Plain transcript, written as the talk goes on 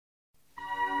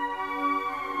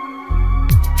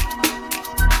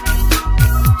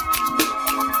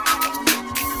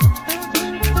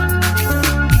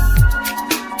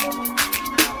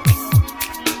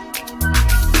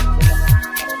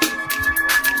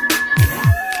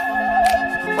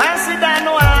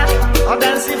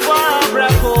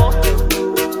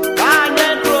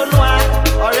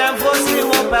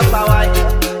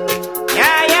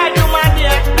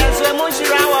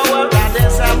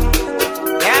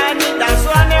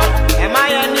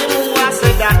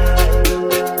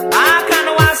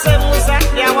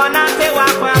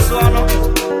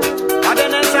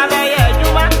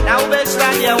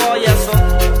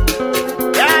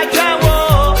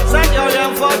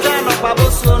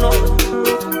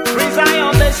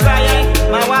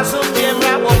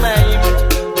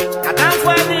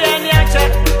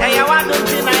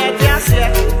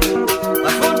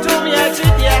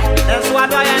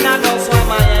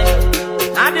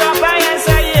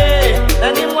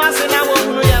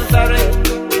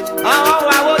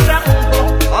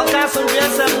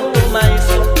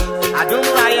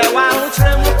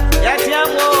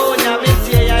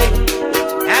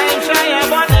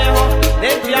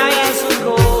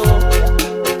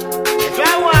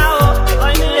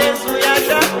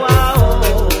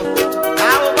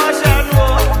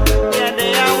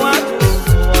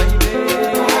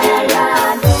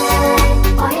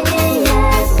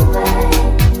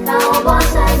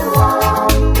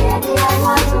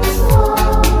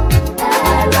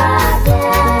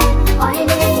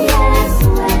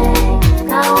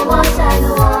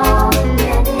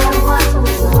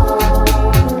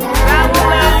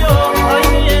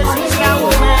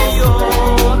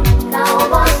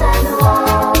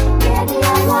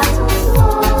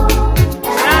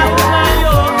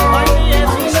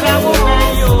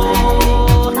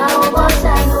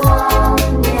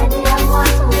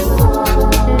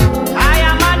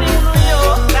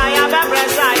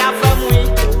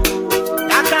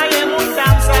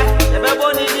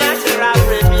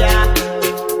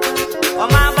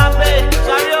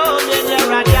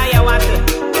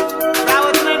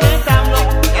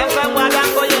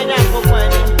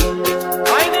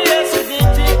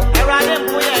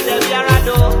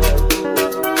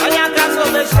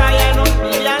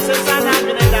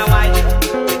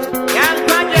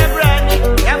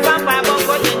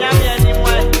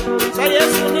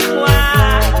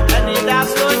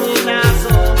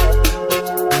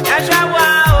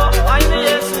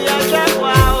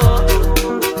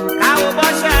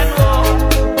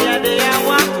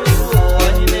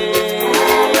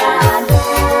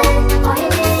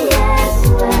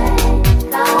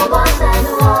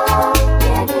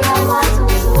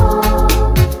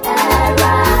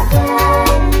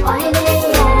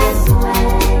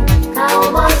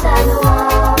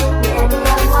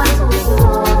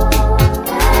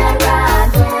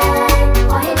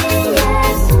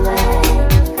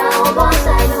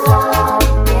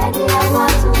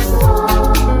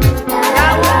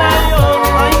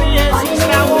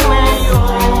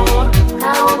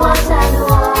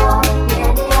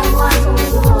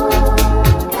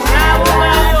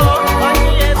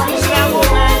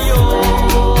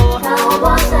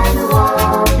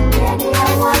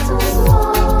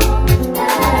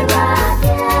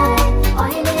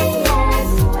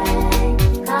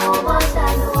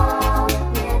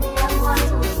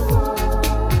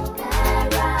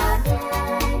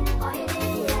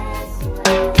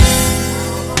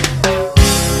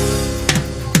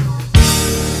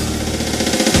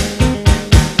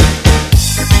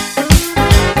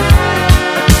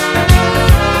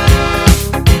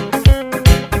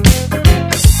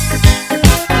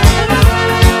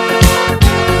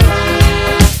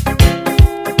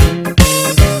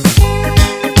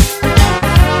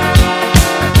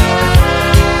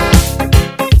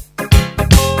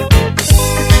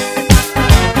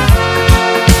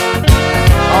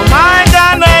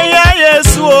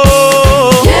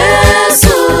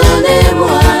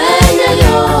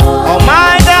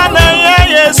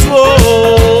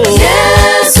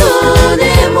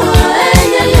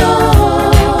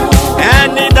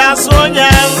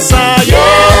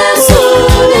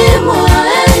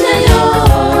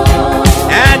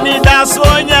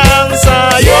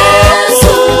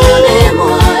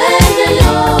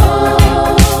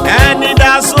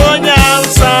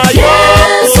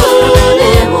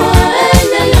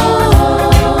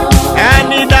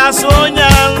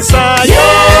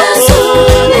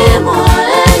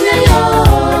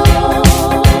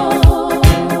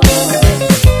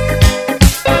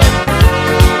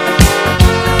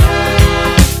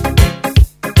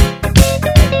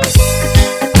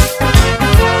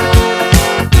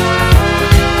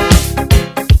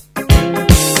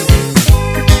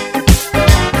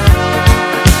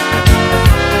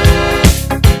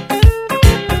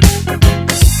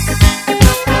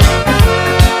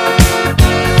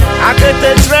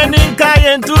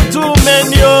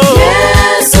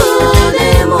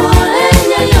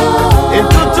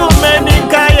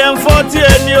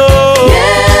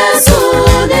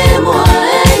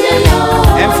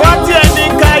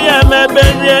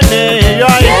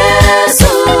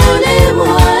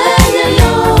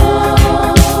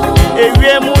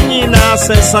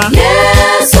sesa.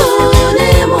 Yesu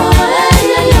ni moye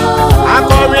yo.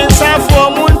 Akorinsa fo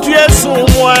muntu Yesu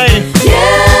moye.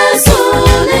 Yesu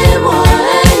ni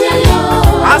moye yo.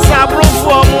 Asabru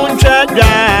fo muntu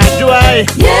adwadwai.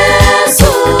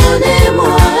 Yesu ni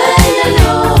moye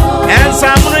yo.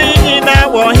 Ensamru nyina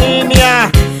wo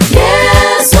hinia.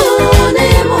 Yesu ni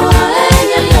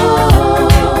moye yo.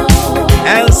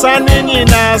 Ensani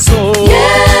nyina so.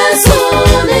 Yesu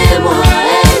ni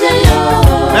moye yo.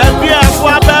 Ebi afo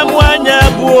abamwanya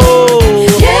buo.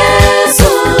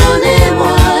 Yesu ni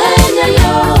moye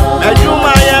yo.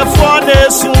 Ejuma ye fo de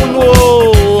sunu.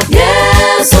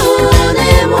 Yesu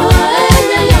ni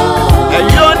moye yo.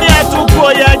 Eyoni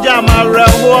atuko ya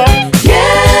jamarawo.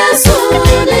 Yesu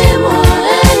ni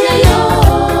moye yo.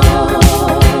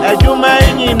 Ejuma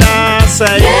nyina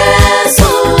say. Yesu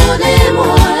ni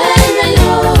moye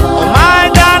yo.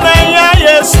 Omanda na ya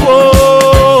Yesu.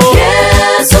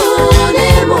 Yesu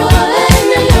ni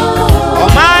moye yo.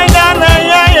 Omanda na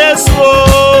ya Yesu.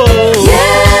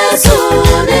 Yesu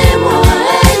ni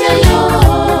moye yo.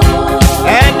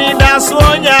 Eni da so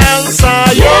nyansa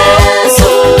yo.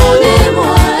 Yesu ni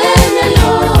moye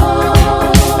yo.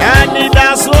 Eni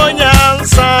da so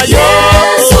nyansa yo.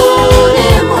 Yesu ni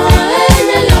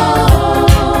moye yo.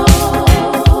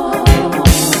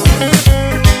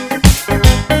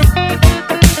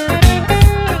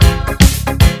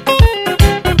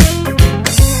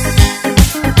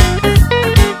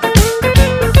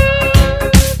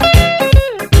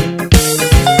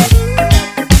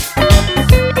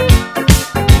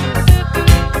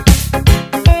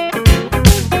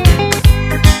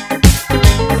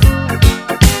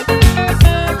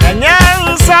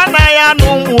 Nyansa na ya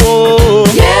nuwo.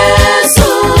 Yesu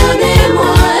ni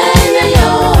moye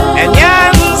yo.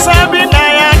 Nyansa bi na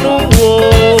ya nuwo.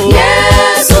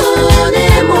 Yesu ni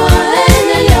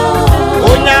moye yo.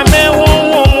 Onyame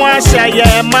wo asha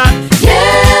ye ma.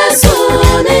 Yesu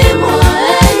ni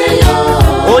moye yo.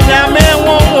 Onyame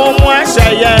wo asha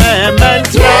ye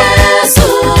mentra. Yesu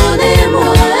ni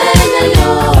moye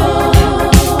yo.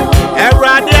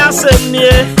 Erade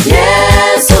asemnie.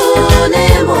 Yesu ni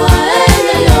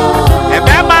moye yo.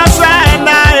 Ebe masa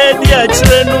na edi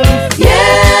achirenu.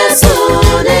 Yesu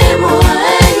ni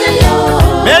moye yo.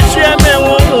 Mechie me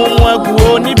wo agu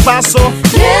onipa so.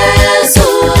 Yesu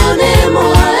ni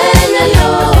moye yo.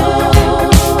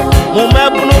 Mo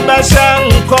mebunu besha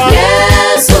nko.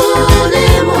 Yesu ni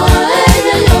moye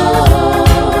yo.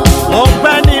 Mo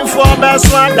pani fo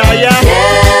beswa daya.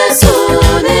 Yesu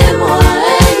ni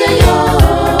moye yo.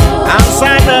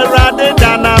 Ansa na rade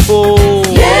danabo.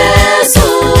 Yesu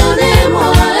ni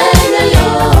moye yo.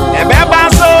 Ebe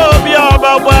baso obi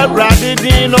obabo rade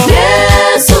dino.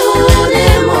 Yesu ni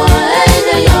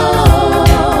moye yo.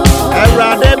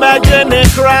 Erade beje ne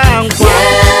krankwa.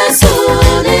 Yesu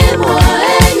ni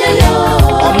moye yo.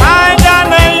 Omanda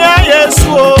na ya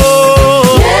Yesu.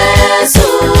 Yesu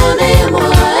ni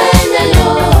moye yo.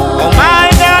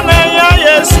 Omanda na ya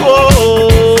Yesu.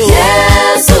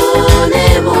 Yesu ni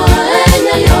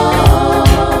moye yo.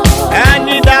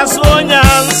 Ani da so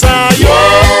nyansa yo.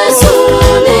 Yesu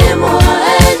ni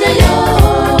moye yo.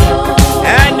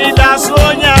 Ani da so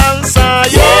nyansa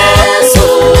yo. Yesu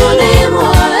ni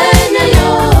moye yo.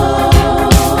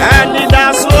 Ani da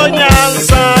so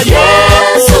nyansa yo.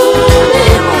 Yesu ni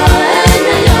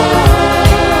moye yo.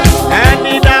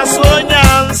 Ani da so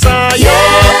nyansa yo.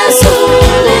 Yesu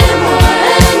ni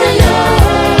moye yo.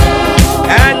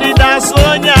 Ani da so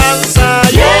nyansa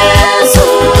yo. Yesu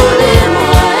ni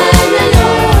moye yo.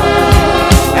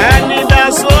 Ani da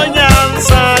so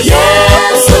nyansa yo.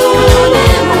 Yesu ni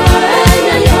moye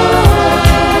yo.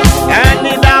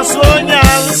 Ani da so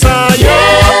nyansa yo.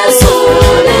 Yesu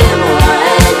ni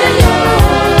moye yo.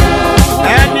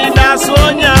 Ani da so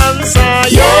nyansa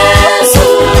yo. Yesu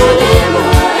ni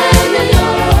moye yo.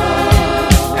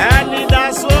 Ani da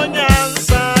so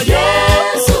nyansa yo.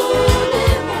 Yesu ni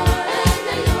moye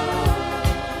yo.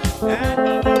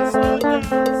 Ani da so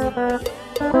nyansa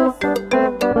yo.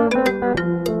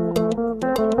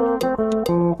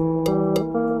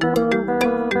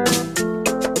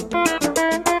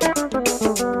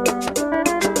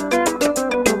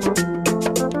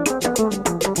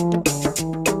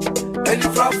 Any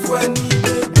frap when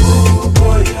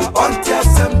on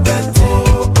Tiasem Beto,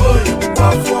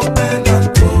 for men and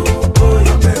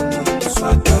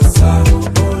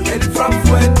any frap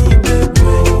when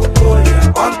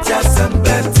on Tiasem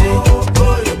Beto,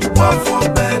 for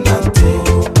men and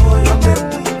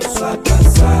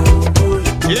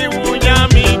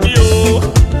Iwunyamidio.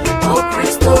 Oh,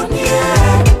 Christonia,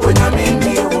 when I'm in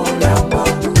you,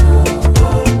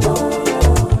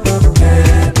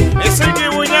 Isigi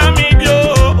wunyamidio.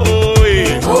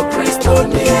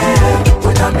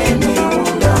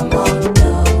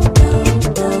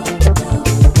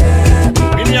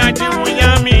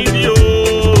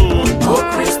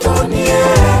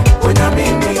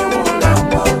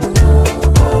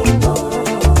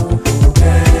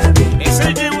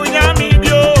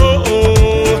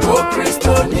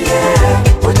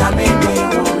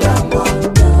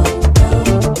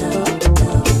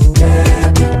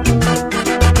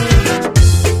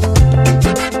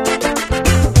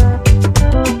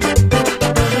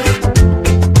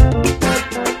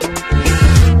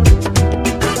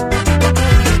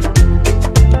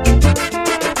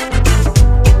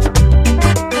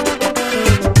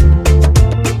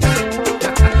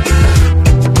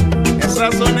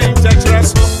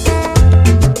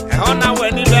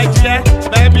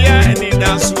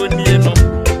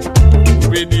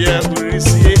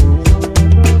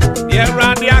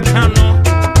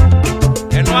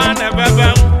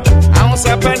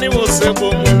 penny will say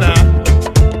Bomuna,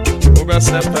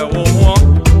 Ubesepe Womo,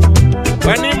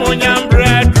 Penny Monyam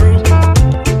bread,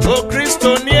 O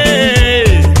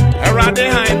Christonie, Erade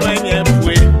Hine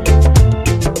Pue,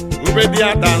 Ubedia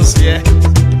dance here,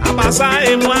 Abasa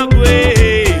Emwagwe,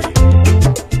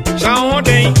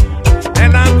 Shaode,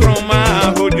 and Ankroma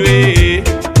Hodwe,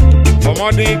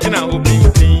 Pomodi Kina Ubi,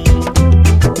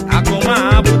 Akoma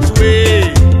Butwe,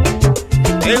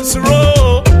 Ensro,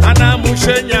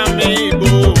 Anamushenya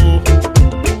Mebo,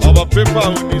 Oba Pepa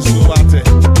Unisuate,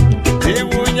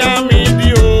 Iwunya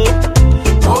Medio,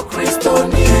 O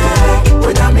Christonie,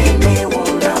 when I mean me,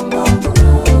 Wuramo.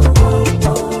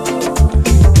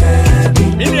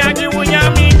 Miniagi Wunya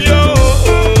Medio,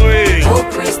 O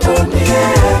Christonie,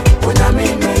 when I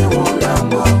mean me,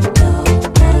 Wuramo.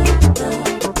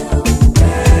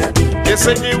 Yes,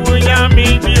 Iwunya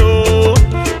Medio,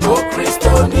 O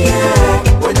Christonie,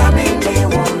 when I mean me,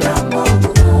 Wuramo.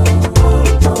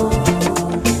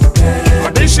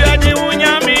 Odishagi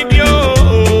Wunya Medio,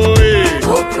 O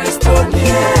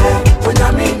Christonie, when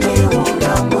I mean me,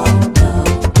 Wuramo.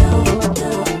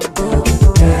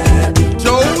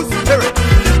 Joe's Spirit.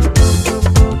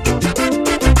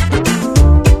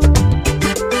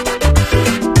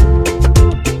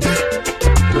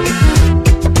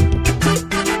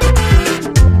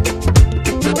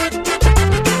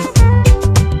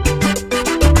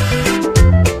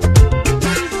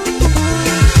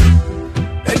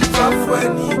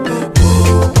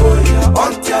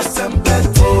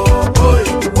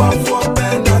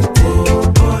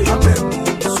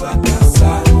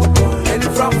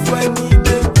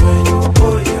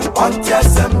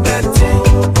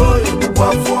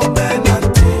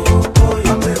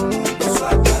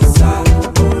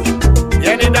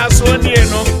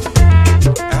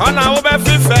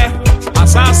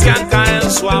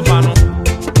 Swabano,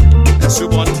 a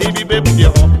subon TV baby,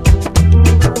 or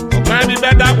maybe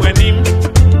better when him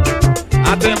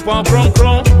at Temple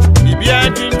Cron, Bibia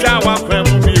Jinjawa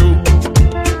Cremu,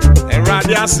 and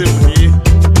Radia Symphony.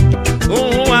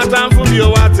 Oh, what time for you?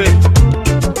 What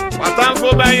time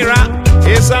for Bayra?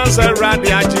 His answer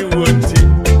Radia Jiwunti.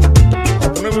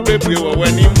 Never baby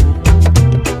when him.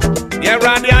 Yeah,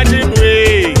 Radia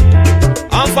Jinway.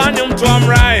 I'm finding Tom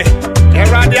Rai. Yeah,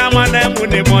 Radia Manem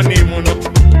with the money mono.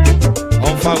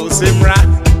 Simra,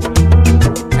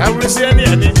 every senior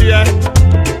energy.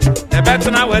 A better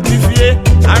now what if ye,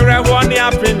 I read one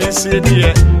happiness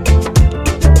here.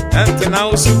 And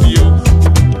now, so you,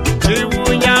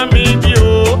 Jiwunya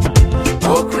Medio,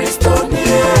 O Christonie,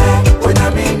 when I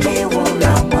mean me,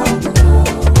 Wuramo.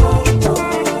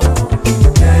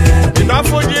 Enough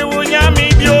for Jiwunya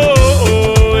Medio,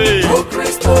 O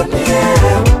Christonie,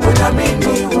 when I mean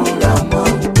me, Wuramo.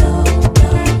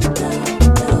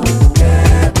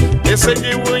 Yes,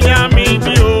 Jiwunya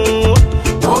Medio,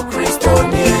 O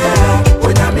Christonie,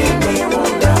 when I mean me,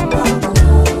 Wuramo.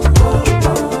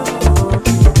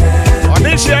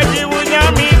 Onisha Jiwunya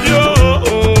Medio,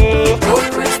 O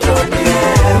Christonie,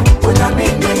 when I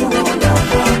mean me,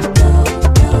 Wuramo.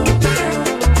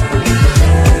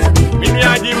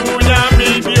 Minya Jiwunya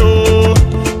Medio,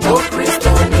 O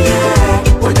Christonie,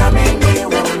 when I mean me,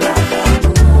 Wuramo.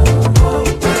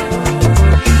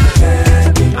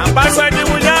 Ambassador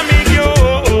Jiwunya Medio,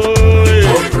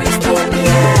 O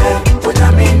Christonie, when I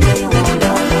mean me,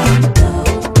 Wuramo.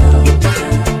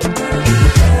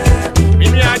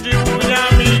 Minya Jiwunya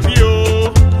Medio,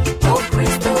 O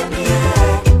Christonie,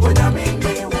 when I mean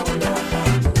me, Wuramo.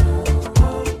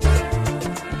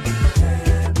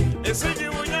 Yes,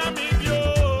 Jiwunya Medio.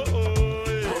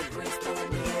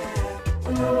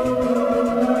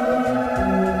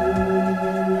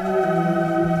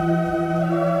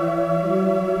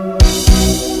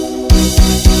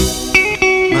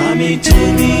 Mami to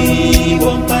me,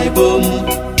 one pie boom.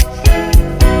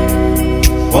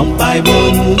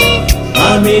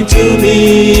 Mami to me,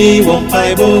 one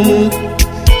pie boom.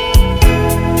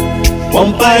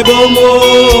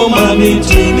 Oh, mami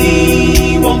to me,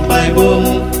 one pie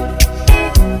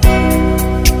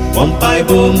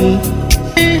boom.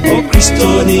 Oh,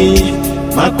 Christoni,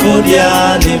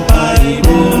 Makodia, ne pie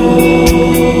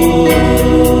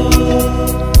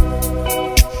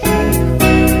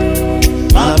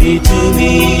Mami to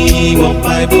me, one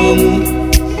pie boom.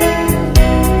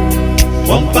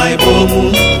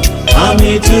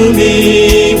 Mami to me,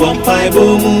 one pie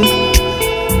boom.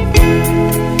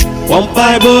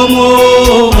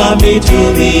 Oh, mami to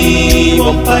me,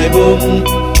 one pie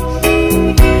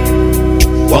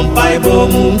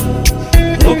boom.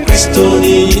 Oh,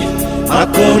 Christoni,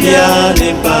 Makodia, ne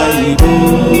pie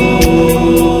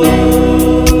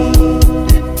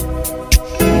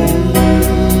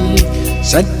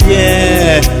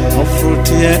Sadie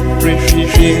ofrutie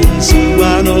refrigeration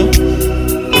suano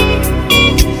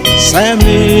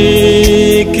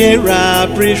Sami kera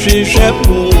refrigeration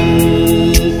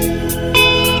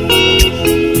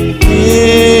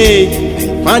Hey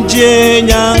Maje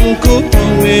nyanku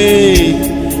we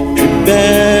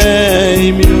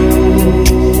Baby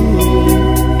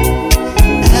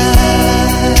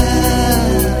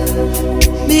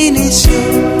Minisio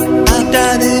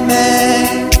adane me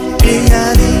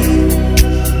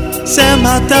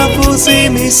Semata pusi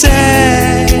mi se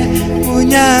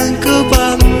Unyanku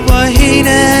bang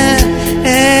wahina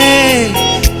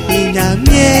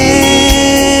Minyamye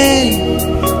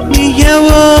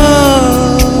Miyawo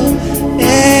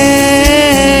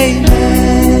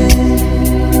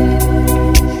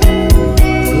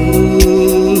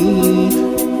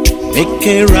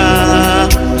Mekera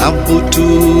abutu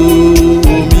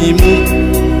mimu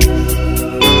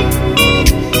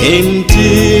Enti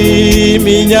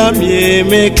minyamye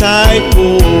mekaipo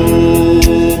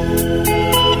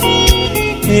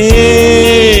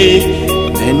Hey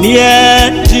Enie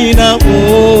jina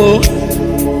o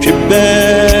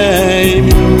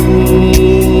Chibemi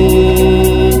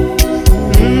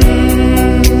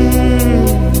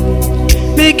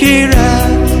Mekera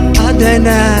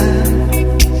adana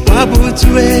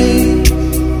Wabutwe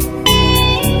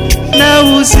Na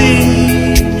uzi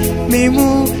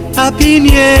Mimu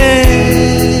apinye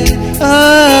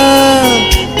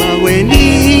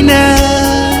Mawenina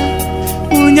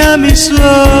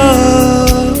Unyamiswo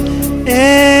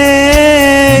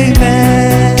Amen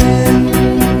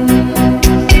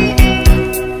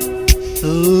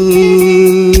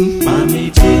Mami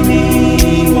Tini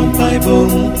One Bible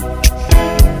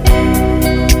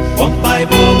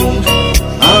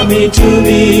Mami to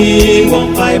me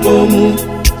One Bible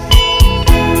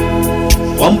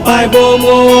One Bible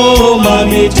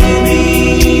Mami to me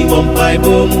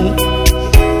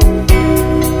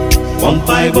One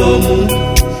Bible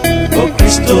O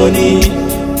Christoni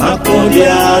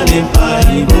Makodia ne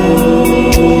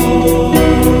Bible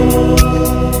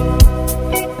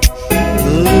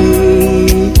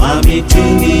Mami to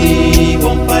me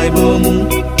One Bible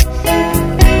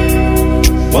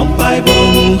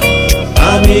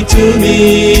Mami to me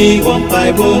One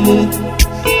Bible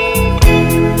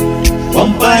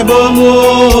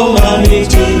Mami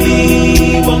to me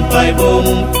One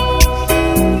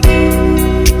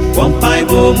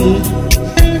Bible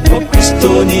O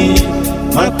Christoni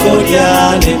Makodia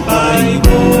ne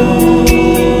Bible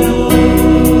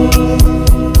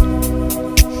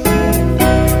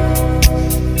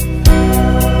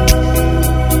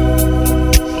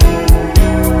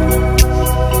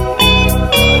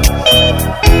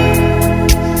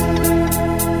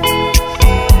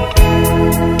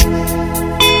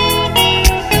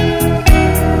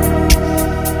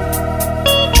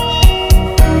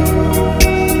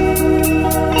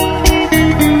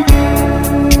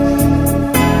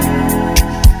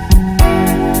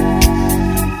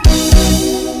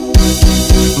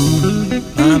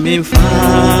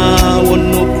Fa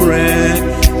wono kre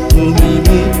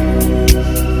mumimu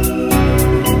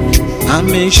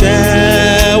Amisha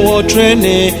wo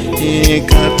trene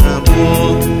katabo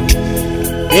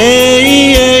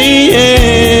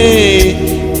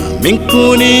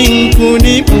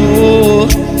Aminkuni bo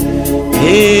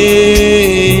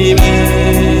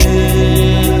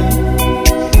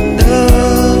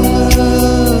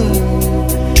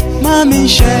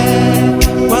Mamisha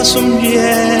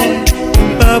wasumye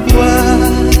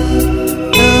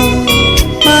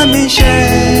Mami she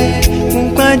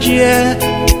Mungwajie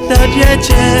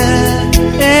Tadieche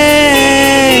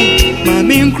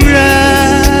Mami nkura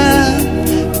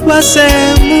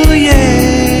Wasemuye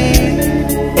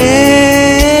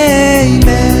Amen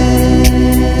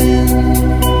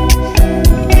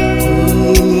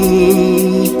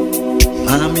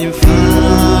Mami fa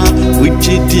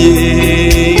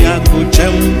Wichidie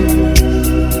Yakuchem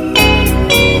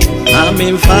Mami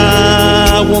fa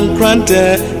Won krante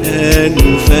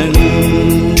Nufen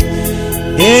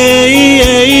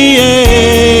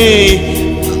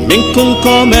Min kun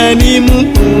komme ni mu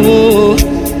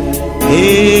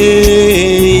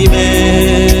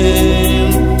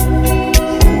Amen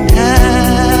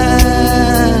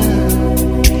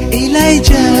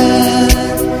Elijah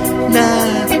na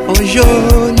ojo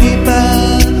nipa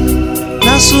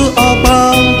Nasu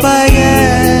obampaye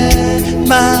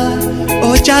ma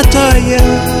ojatoyo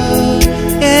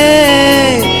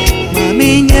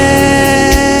Maminye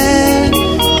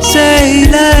say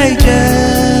Elijah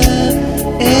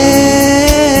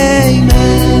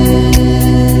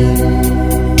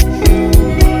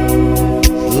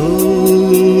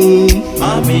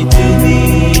Mami to me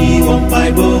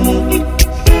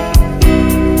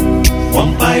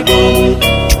Bible,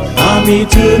 Mommy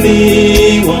to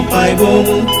me, one Bible.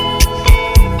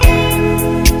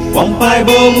 One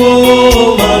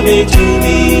Bible, Mommy to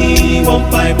me, one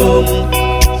Bible.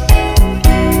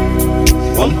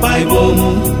 One Bible,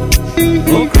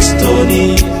 oh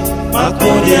Christoni,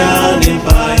 Macodian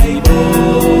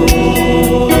Bible.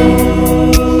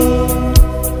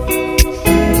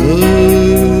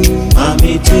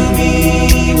 Mommy to me,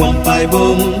 one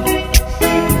Bible.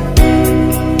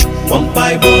 One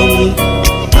Bible,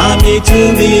 Mommy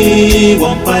to me,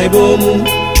 one Bible.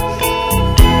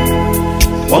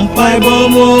 One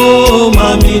Bible,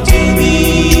 Mommy to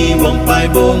me, one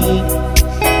Bible.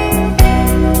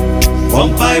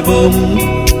 One Bible,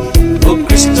 oh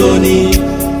Christoni,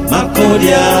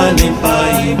 Macodian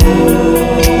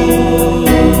Bible.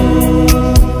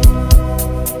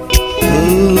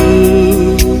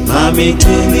 Mommy to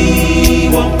me,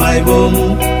 one Bible.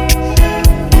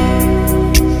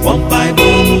 One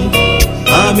Bible,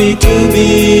 Mommy to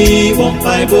me, one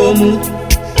Bible.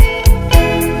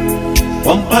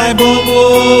 One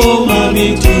Bible,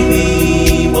 Mommy to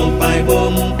me, one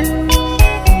Bible.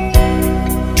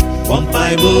 One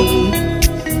Bible,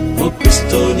 oh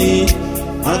Christoni,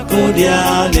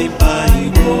 Macodian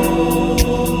Bible.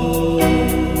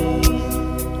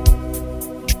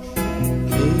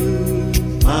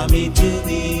 Mommy to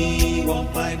me, one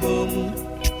Bible.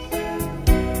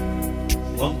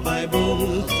 One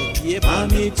Bible,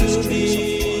 Mommy to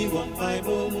me, one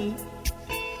Bible.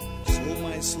 So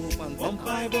my soul and one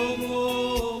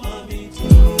Bible, Mommy to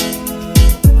me.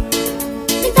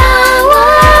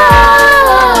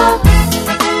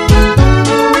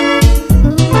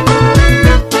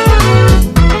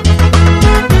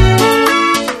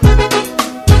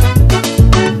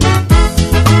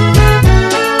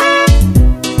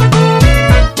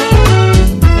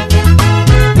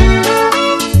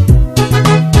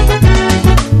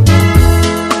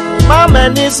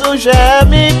 Suje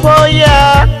mi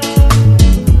koya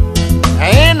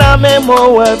Aina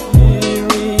memo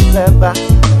wafiri beba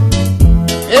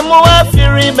Emo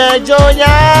wafiri mejo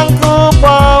yanku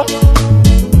bon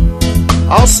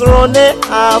Osrone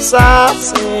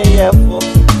asase yefo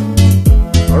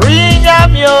Rinya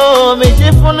mio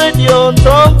mejifunu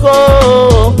diontonko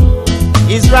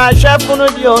Israel shefunu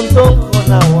diontonko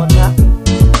na wona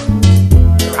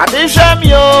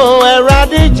Adishamio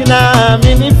eradijina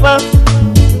minifa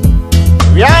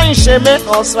Yan sheme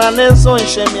osrane so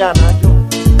sheme anajo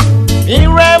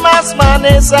Ire mas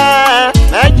manesa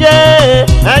Aje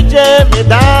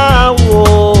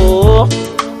midawo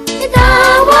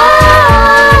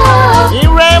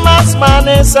Ire mas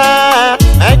manesa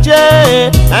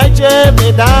Aje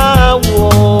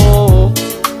midawo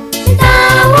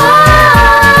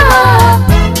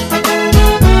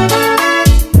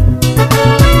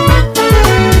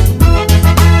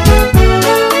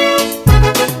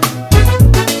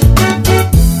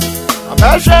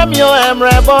Abashamio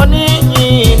emre boni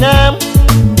yinem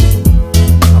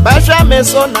Abashame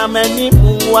so na meni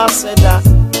muwa seda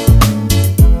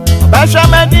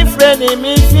Abashame di freni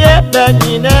mi fie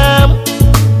beninem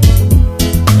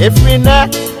Ifrina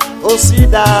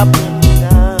osida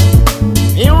bunina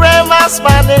Ire mas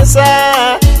manesa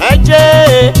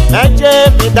Aje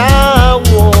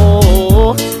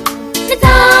midawo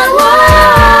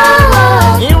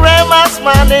Ire mas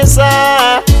manesa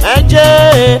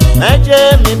Aje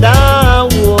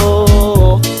midawo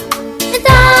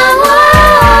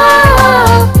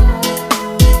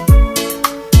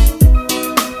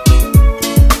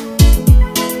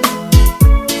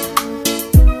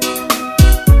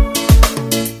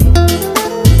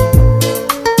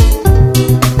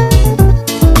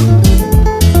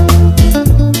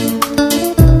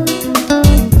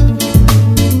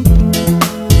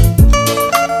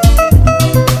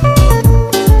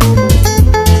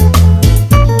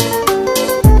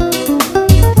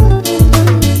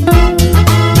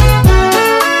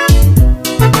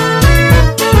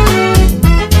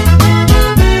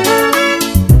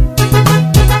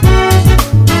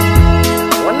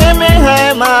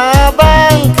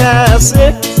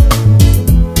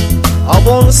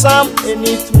Sam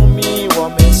any to me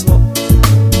woman so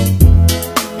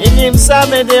in him some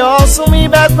they also me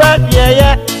back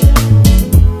yeah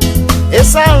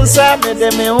it's answer me de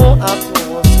me ho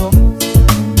ato so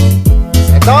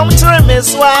come try me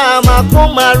swam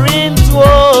come marine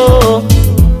to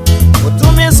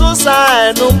to me so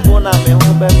side no pona me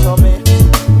ho beto me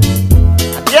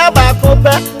adia ba ko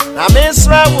pe na me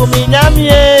sra wo mi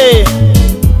nyamie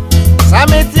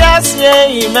Samitiasie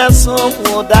imeso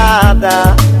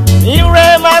udada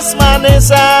Ire mas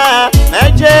manesa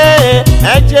Aje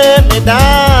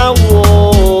midawo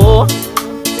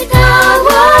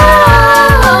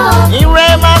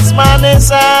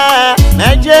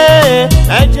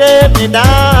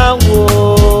down,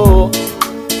 whoa.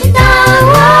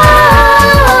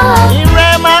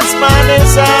 Ire mas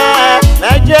manisa,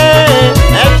 eje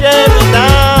mi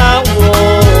down,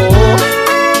 whoa.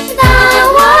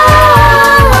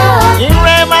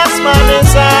 Ire mas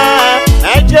manisa,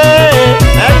 eje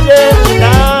mi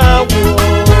down,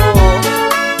 whoa.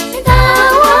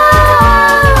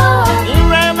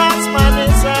 Ire mas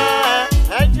manisa,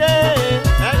 eje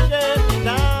mi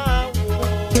down, whoa.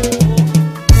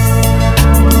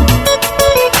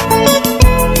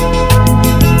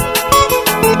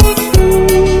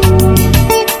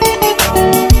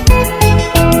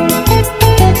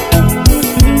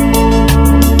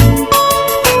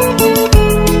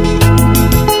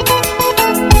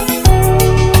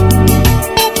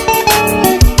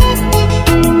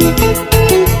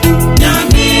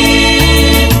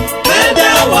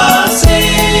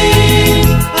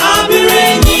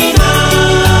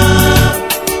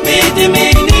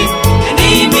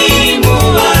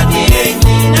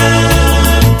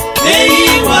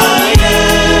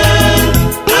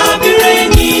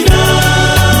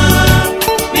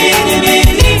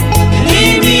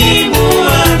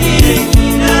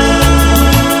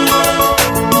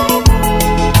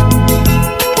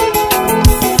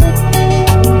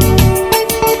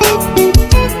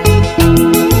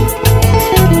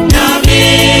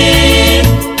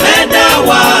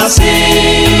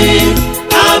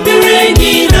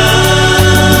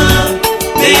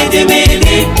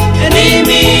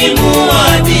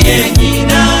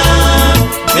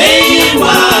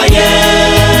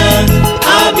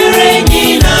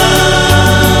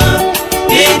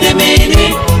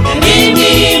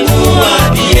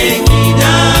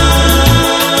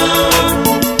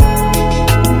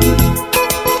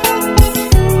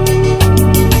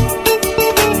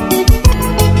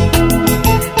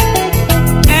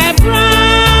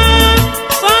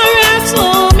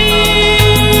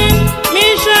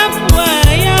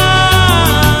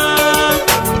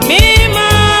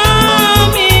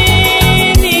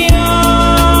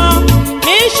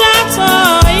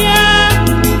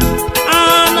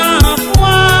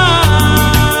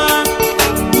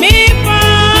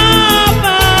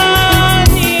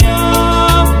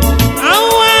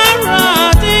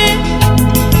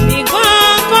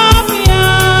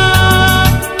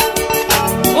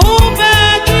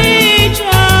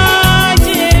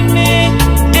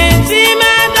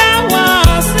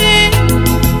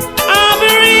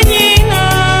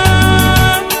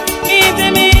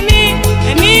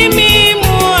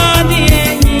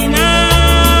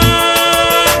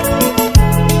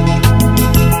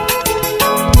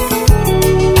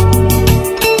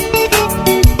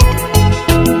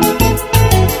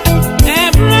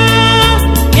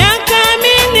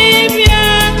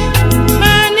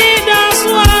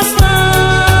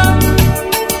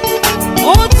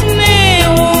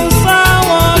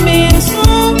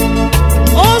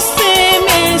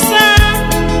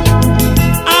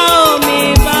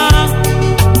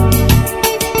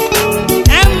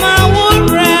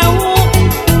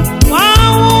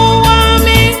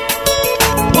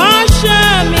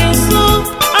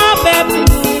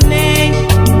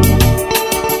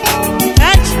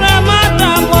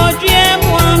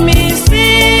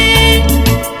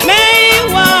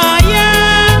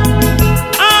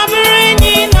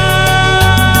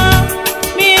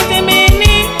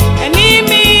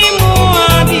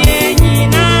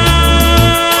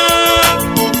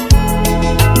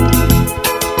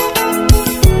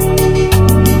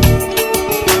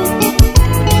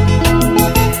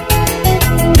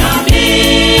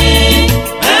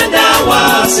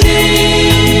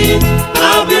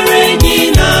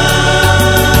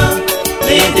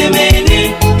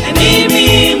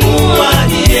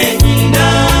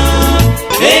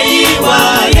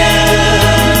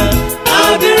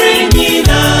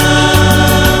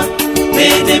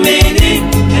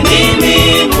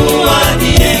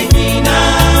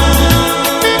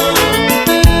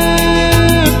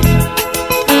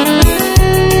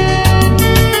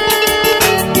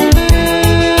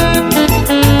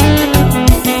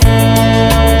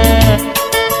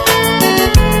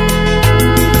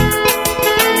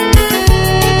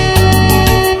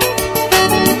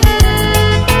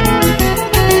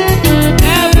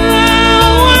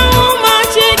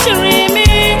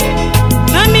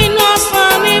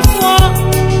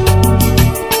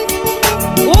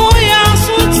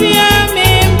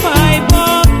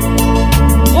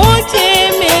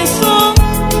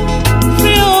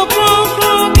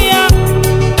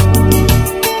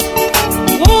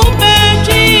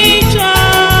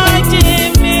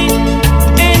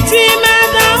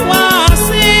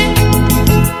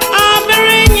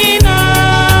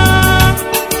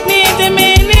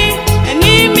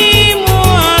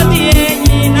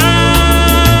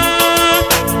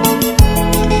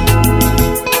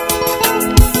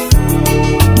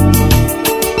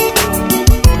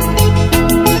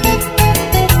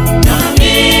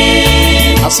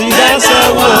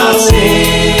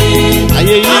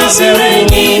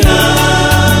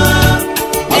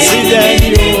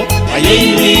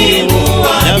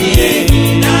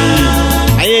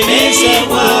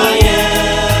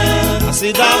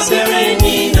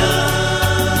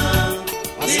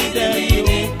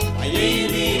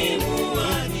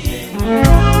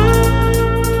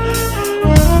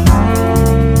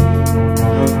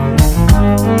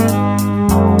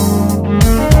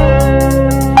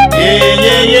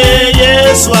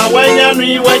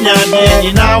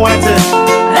 wate.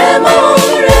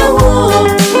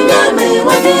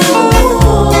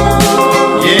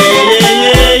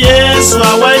 Yesu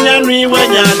awanya nwi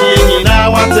wanya die na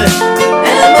wate.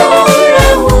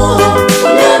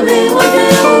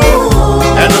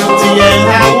 Enunti ye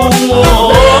hawo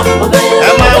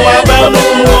ema wa ba no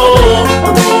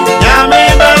nyame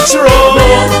betro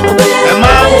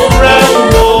ema wo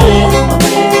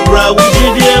bra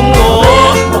wujidie mo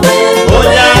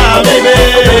onya bebe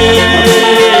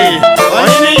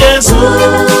oni Yesu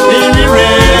ni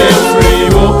free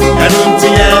wo enunti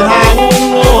ye hawo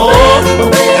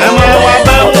ema wa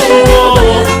ba no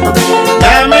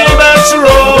nyame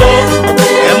betro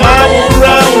ema wo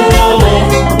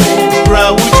bra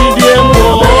wujidie mo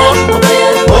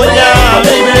onya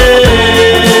bebe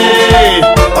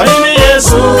oni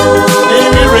Yesu ni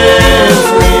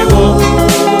free wo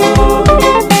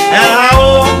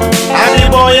ehawo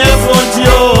adiboye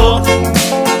fontio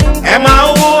ema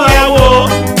wo hawo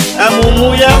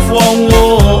amumu ya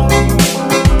fonwo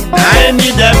na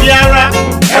ni da biara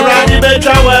eradi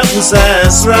betwa wa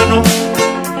kusasra no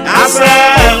asra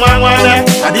enwanwane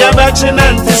ade abachi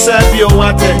na ntisa bio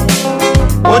wate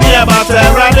odi abata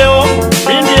erade o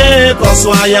bindie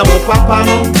koso aya wo papa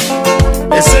no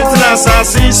esitra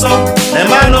sasi so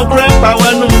ema no grandpa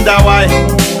wanum dawai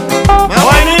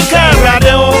mawani ka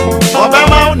erade o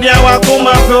obama ni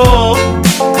awakoma ko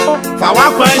fa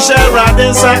wakwan she erade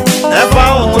nsa efa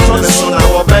o to le so na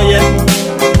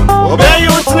obeye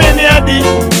utreni adi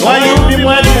wayi bi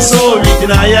mwali so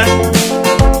original ya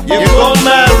you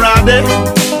come erade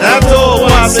nato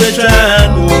wa se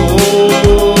chanu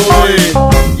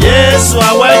Yesu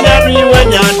awanya ni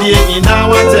wanya die na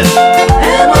wate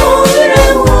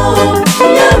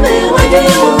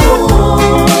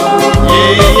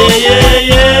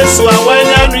Yesu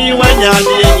awanya ni wanya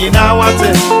die na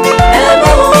wate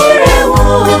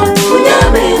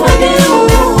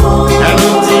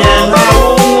Anuti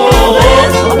enhawo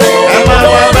ema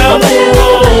wa ba no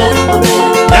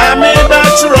nyame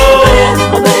betro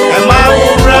ema wo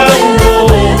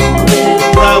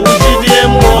bra wujidie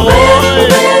mo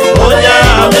onya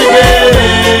bebe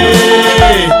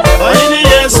oni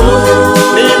Yesu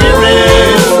ni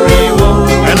free wo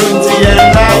anuti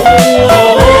enhawo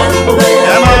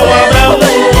ema wa ba no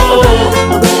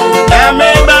nyame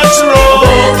betro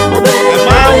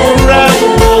ema wo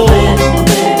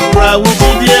bra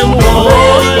wujidie mo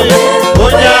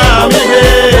onya bebe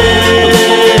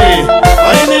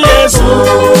oni Yesu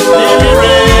ni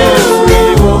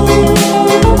free wo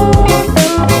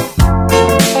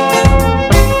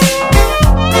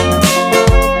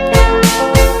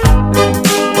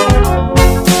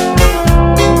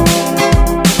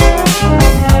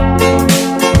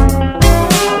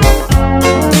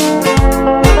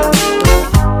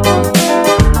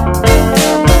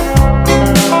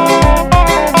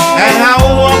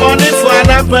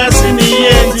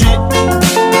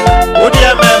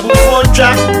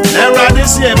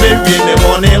si ebewie ne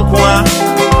morning kwa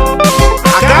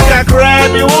akaka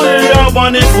crab you your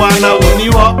money for na oni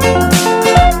wo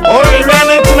ori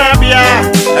rane tuna bia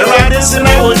erade si na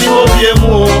oni wo bie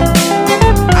mu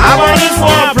abani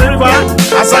for prepa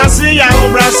asasi ya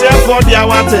obrase for dia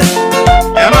wate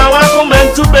ema wa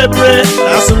komentu bebre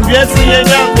asundie fie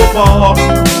nyankopo ho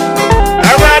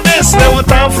erade si wo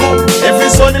tanfo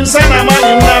efi so nim sana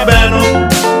mani na beno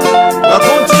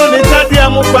akontu ni tadia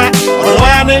mu pa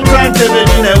One grante be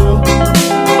newu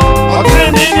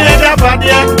Okre ni eda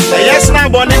padia yes na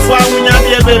boni fo awunya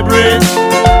de bebre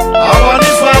Awoni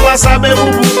fo wasa be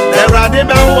bubu erade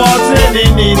be wo okre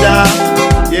ni da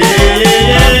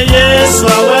Yesu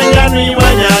awanya ni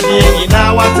wanya de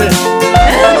ina wate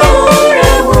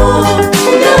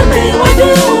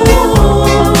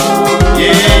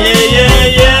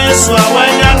Yesu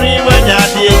awanya ni wanya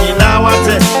de ina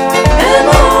wate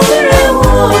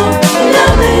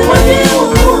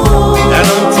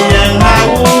Enunti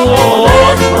enhawo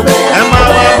ema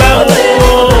wa ba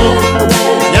no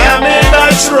nyame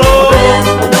betro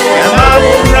ema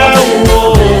wo bra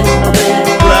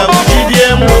wujidie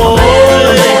mo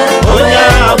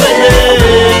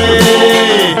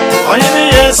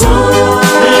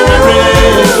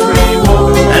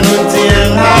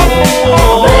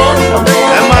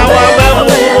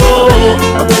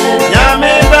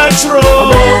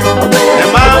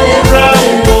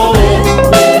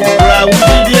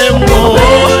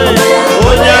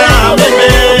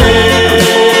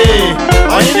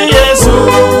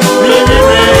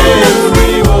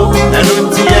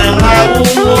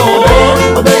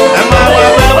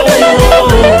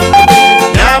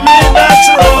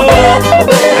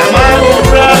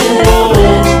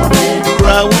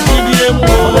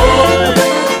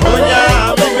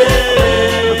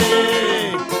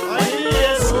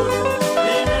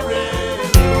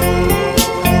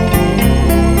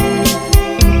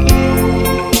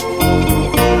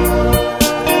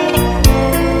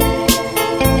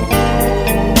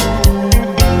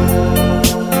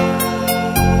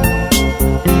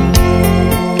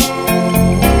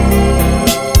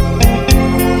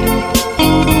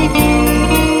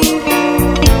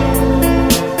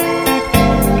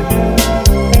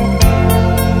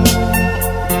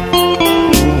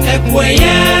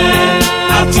Epoye,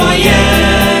 atoye,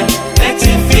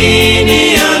 etifini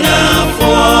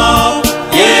anafo,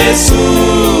 Yesu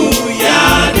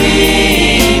yadinina.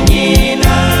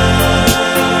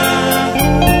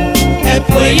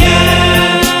 Epoye,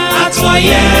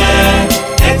 atoye,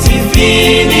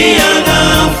 etifini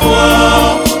anafo,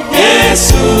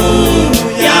 Yesu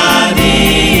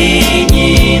yadinina.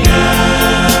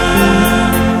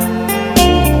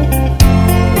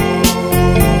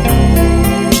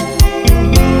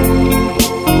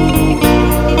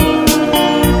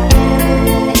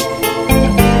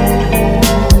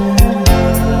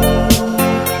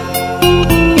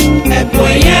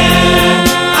 Epoye,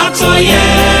 atoye,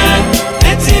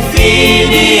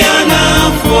 etifini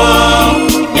anafo,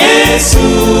 Yesu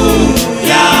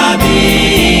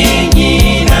yadinina.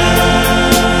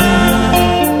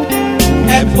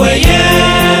 Epoye,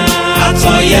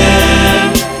 atoye,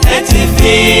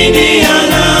 etifini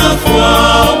anafo,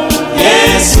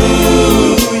 Yesu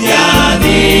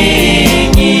yadinina.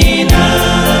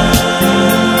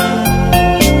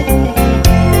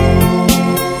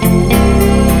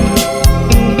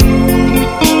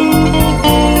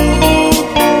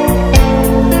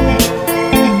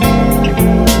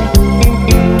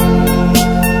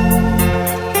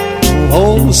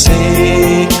 Oh,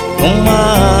 say, Oma,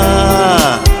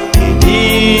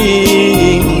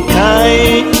 Kai,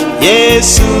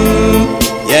 Yesu,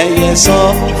 yes,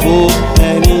 for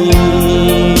penny.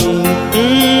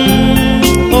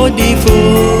 Odifo,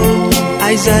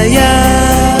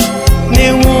 Isaiah, ne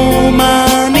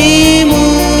woman,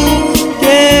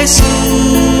 Yesu,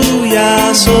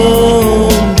 yaso,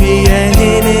 be a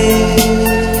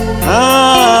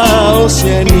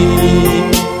Oceani,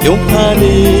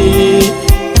 Yohani,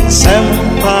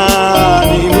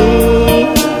 Sampanimu,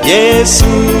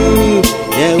 Yesu,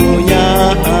 Yeunya,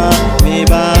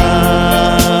 Meba.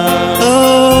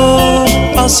 Oh,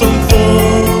 awesome for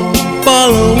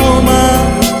Paloma,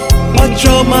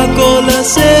 Machoma Gola,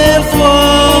 save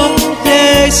for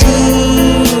Yesu,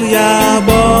 ya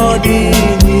body.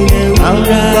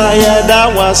 That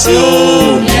was you,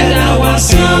 that was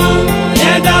you,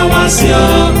 that was you,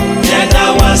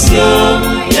 that was you,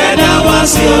 that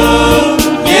was you.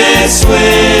 Yes,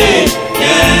 way,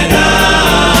 that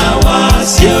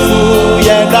was you,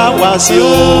 that was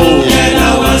you,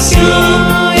 that was you,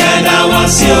 that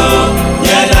was you,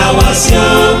 that was you,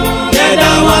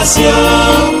 that was you.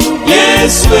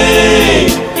 Yes, way,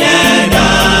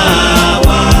 that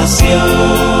was you.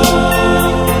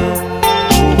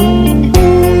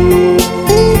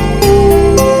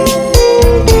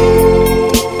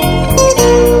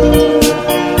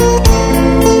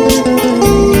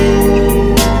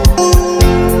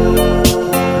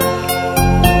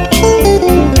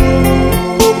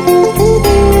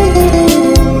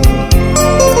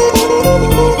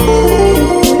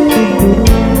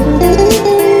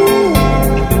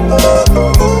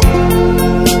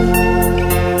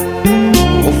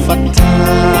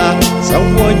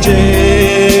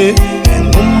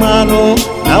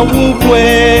 Awukwe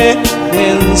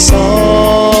enso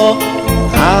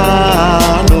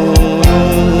ano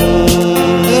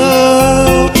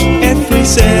every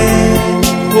say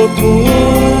woku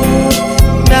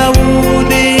na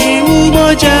wudi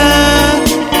umoja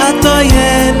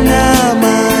atoye na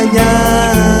manya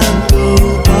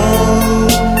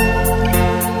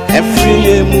every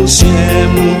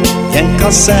emusiemu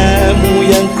yenkasemu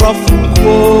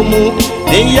yenkrofukomu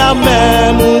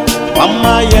eyamemu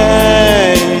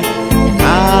Mamaye,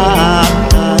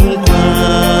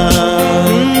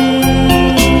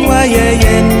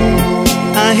 wayeyen,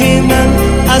 ahiman,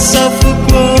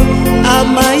 asafuko,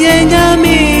 amaye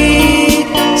nyami,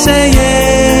 seye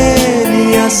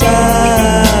ni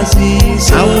asasi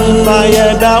so. Amaye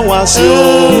dawasyo,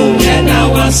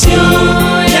 yedawasyo,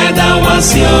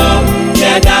 yedawasyo,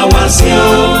 yedawasyo,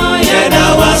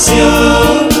 yedawasyo,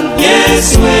 yes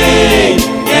way,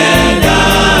 yedawasyo,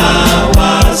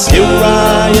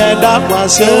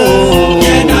 yedawasyo,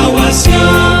 yedawasyo,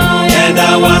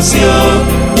 yedawasyo,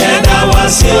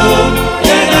 yedawasyo,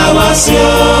 yedawasyo,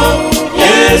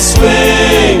 yes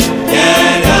way,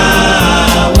 yedawasyo,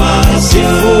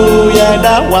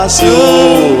 yedawasyo,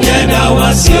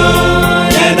 yedawasyo,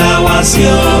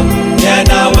 yedawasyo,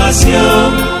 yedawasyo,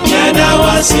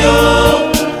 yedawasyo,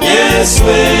 yes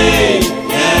way,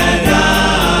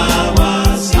 yedawasyo,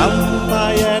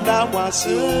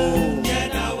 yedawasyo.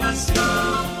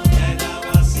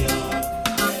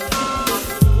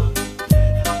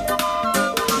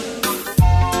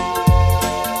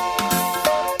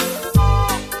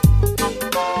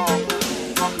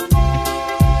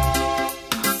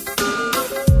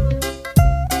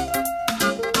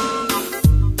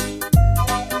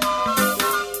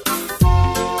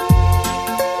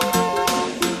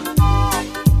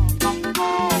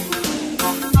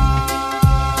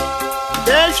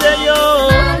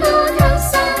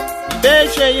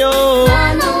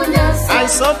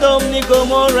 Sodom ni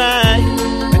Gomorrah,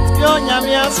 but you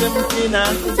nyamia semtina.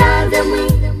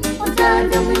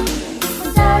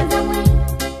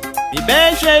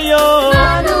 Ibeshe yo,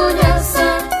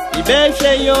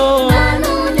 Ibeshe yo.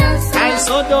 I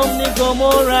Sodom ni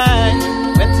Gomorrah,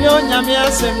 but you nyamia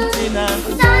semtina.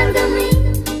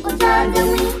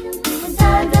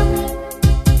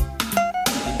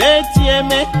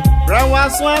 Ibetieme,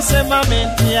 Rawaswa sema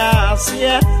mentia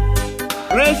asia.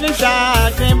 Resha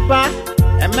Kempa,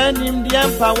 a man in the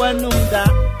Empa Nunda, I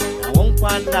won't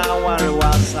find out where it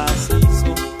was. So,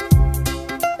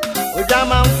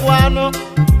 Ujaman Fuano,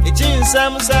 it is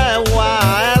some say,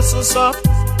 why so soft.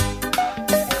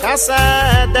 Cassa,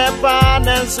 the pan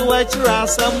and sweater,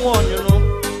 someone, you know,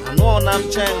 and one I'm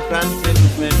chain granted.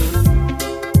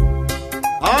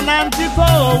 On Antipo,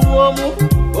 woman,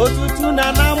 go to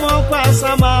Tunanamo,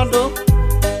 Passamado,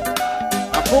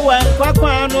 a poor and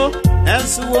Quaquano. And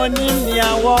so one in the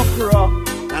walk rock,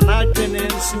 and I can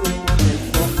ensue.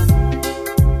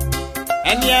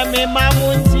 And ya me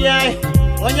mamunti,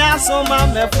 when ya saw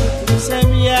mamma put to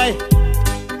semi,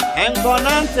 and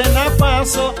Conante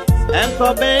Napaso, and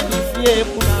Cobe if ye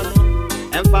punano,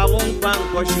 and Pawon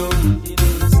Panko show.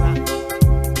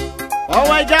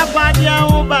 Oh, I Japadia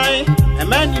will buy a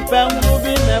many pound will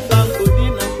be the Panko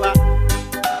dinner.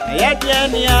 Yet,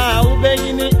 Yania, who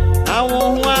begging it, I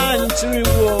won't want to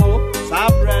go.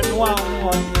 Sabran one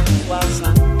was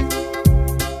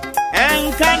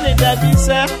and Canada be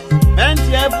said, and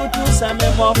you have to some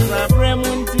more from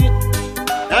Bremunti.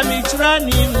 I'm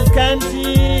running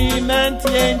canty,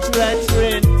 manty, and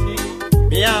trenty.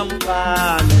 Me, I'm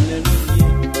fine.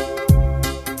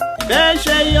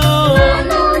 Besha yo,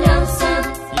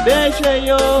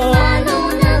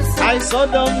 I saw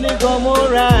Dominic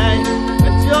Gomorrah,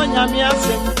 but you're Yamia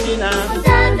Sentina.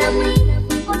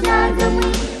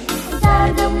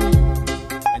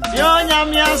 And you're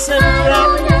Yamia Sentra,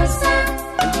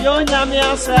 and you're Yamia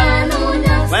Sem,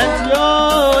 when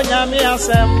you're Yamia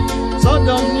Sem, so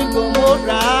don't you go more.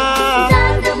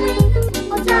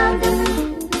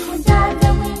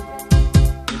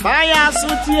 Maya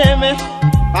Sutieme,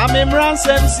 I'm in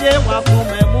ransom, say what for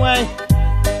me,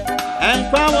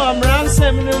 and power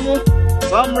ransom,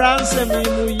 some ransom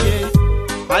in ye.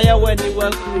 Fire when you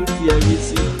were cool, dear, you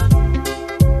see.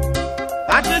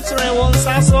 Package won't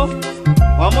sasso,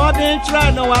 or more than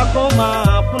try no Akoma,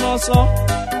 Punoso.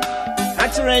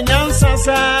 Catching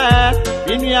Yansasa,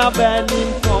 in your bed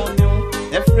in Ponyo,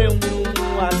 a friend who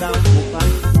are down for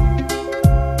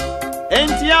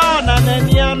Ain't Yana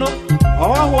Neniano,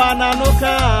 or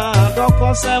Wananoka,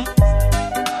 Docosem.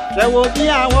 There will be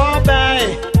a war by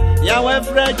Yahweh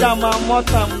Fredama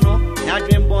Motamno,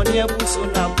 Yadrim Bonia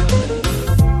Busuna.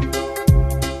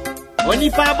 Only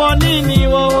Fabonini,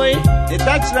 the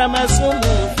Dutch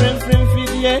Ramasumu, frame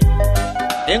Fidie,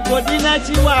 and Codina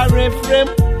Chiwa reframe,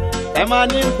 a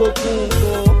man in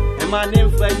Kokungo, a man in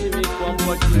Freddy from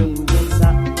Pochungusa.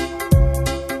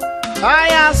 I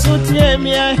asked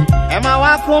Sutimia, and my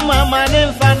Wakuma, man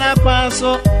in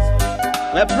Fanapaso,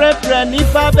 where Prepra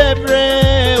Nipa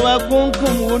Bebre, where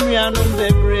Gunkum Unianum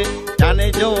Bebre, and a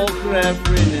joke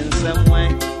refrain in some way.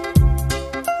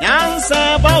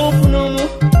 Yansa Baupnum.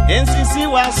 NCC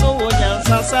was so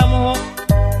Yansa Samo,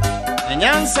 and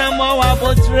Yansa Moa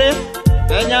Botre,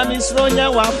 and Yamisronia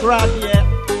wa Pradia,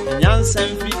 and Yansa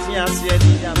Fitia said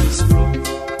Yamisro.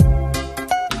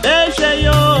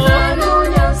 Beshayo,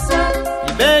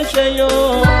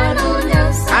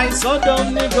 I saw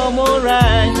Dominic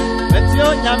Gomorrah, but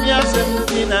your Yamia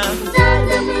Semtina.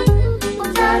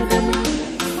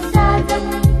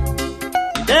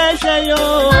 Beshayo.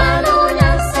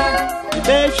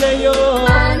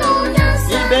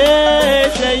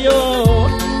 Ibesheyo,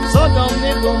 so don't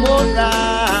make no more.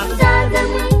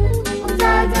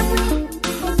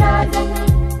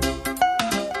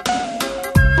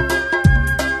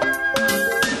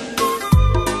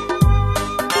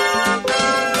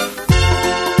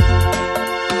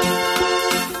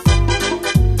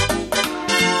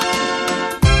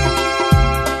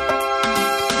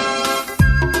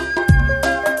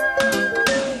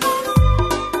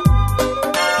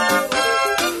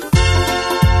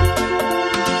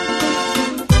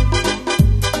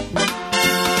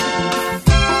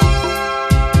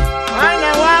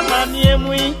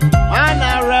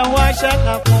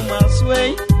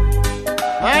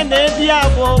 My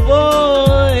Mediahost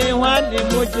boy, one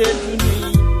emoji to me.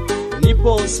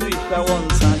 Nipple sweet for one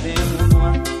Sunday.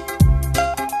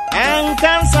 And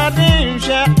cancer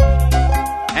danger.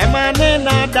 Am I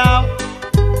not down?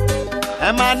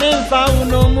 Am I in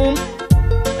Fauno Moon?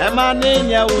 Am I in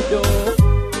Yahudo?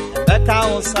 The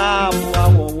cows are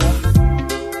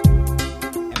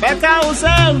Beka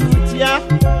use rutia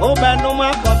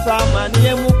obenuma kota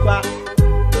manie mukwa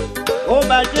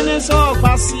oba jini so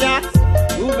kwasia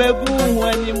ubegu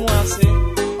wani muase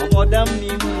omodam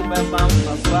ni mu beba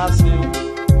mfasase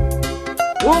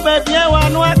ube bie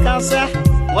wanu akase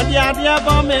odi ade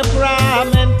ba me pra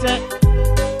mente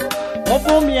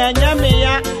obumi anyame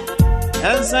ya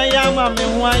ensa ya ma me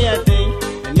ho ayade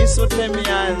ni so temi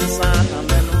ansa na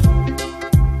meno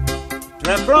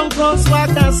Rebronkos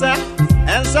wakasa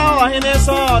ensa ohine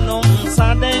so no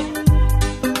sade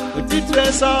utitre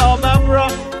so babro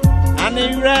ani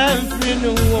remfri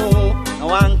nu wo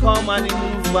wan come ani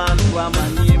move and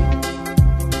amanim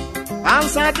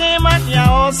ansa de madia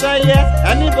osaye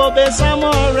ani bobe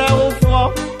samora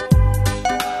ufo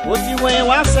oti we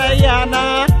wasaye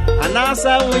ana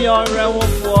sa we yore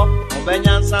ufo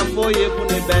obenyansa foye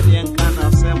kuni bedi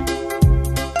enkanasem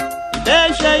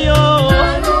deshe yo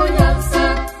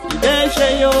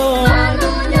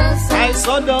I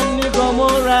saw them ni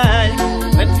Gomorrah,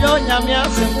 but yo nyamia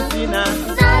semtina.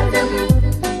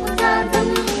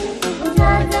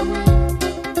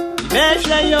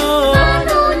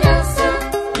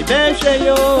 Ibeshe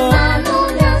yo.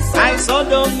 I saw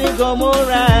them ni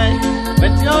Gomorrah,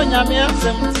 but yo nyamia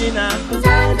semtina.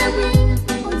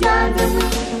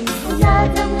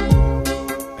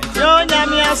 Yo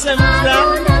nyamia semtina.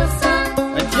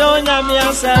 Yo nyamia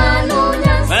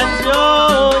semtina. Yo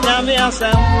nyamia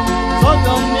semtina.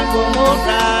 Sodom ni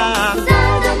Gomorrah.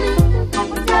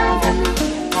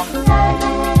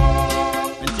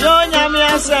 Yo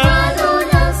nyamia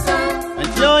semtina.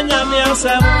 Yo nyamia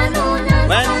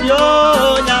semtina. Yo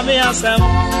nyamia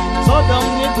semtina. Sodom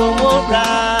ni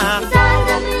Gomorrah.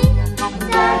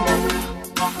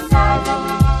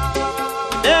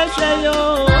 Ibeshe yo.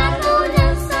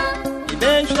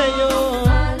 Ibeshe yo.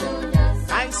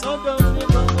 I Sodom ni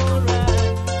Gomorrah.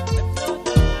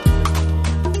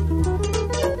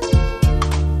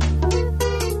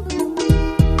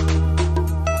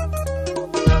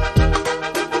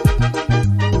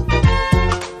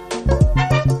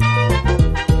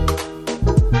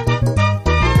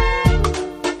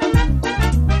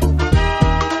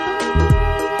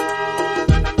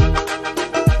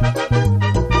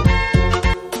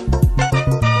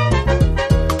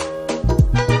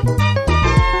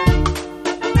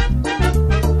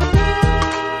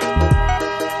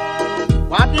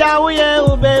 Uye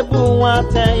ubebu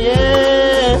wateye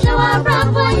Jawa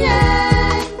bravo ye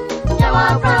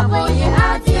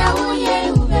Adia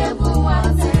uye ubebu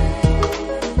wateye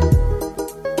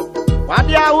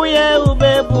Wadia uye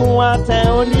ubebu wateye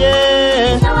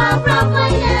Olie Jawa bravo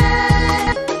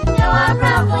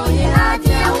ye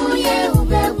Adia uye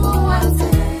ubebu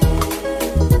wateye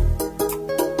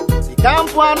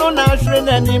Sikampu anu na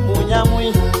shrene ni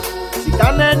munyamui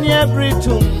Sikane ni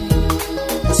ebritum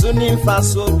Suni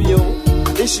faso bio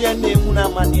Adishia ne muna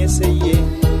mani eseye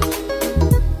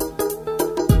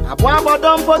Abwa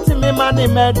bodon poti me mani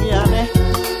mediane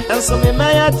Enso me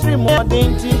meya tri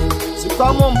modinti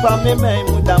Sikomu mpa me me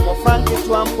muda mo franki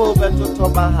tuampo beto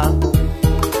tobaha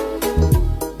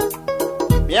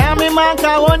Miami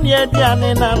manka woni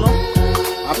ediane nano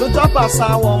Atuto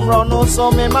pasa womro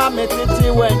so me ma metiti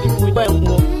weni muda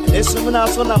mu Esumuna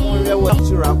so na munre wa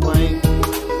turakwan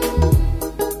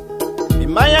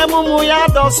Maya mumu ya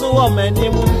dosu o meni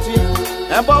munti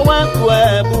Ebo wenku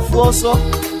ebufu so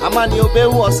Amani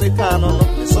obewu osikano no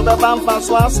So beba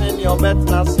mfaso aseni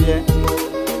obetna siye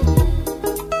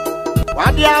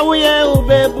Wadi awuye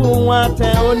ubebu wate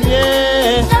onye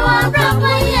Jawa bravo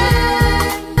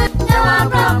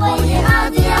ye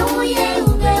Adi awuye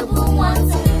ubebu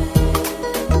wate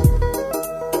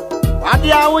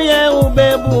Wadi awuye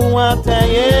ubebu wate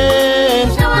ye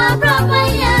Jawa bravo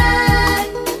ye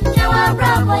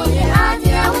Bravo ye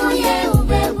Adia uye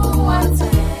ubebu wate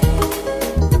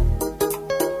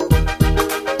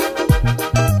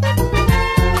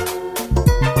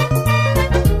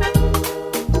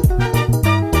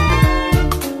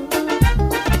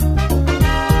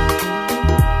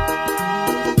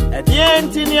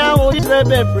Edientinia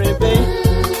utrebe brebe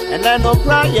Ena no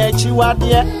pra ye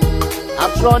chiwadie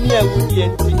Atroni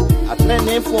ewudienti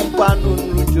Atene fompanu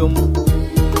nrujom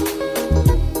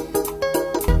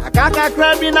Kaka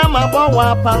krabi na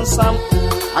mabawa pansam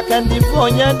Akandifo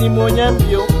nya di monya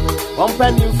bio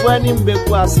Kompani mfuani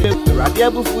mbeku ase Radi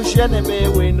ebufushie nebe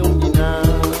wenu nyina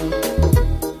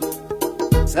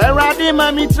Se radi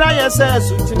mamitra yese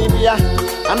sutini bia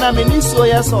Ana miniso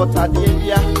yese otadie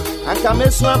bia Anka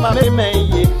mesu ama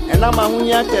memeye Ena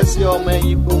mahunya kesi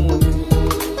omeyi kumundi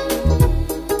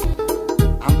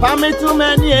Ampa metu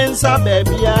meni ensa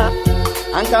bebia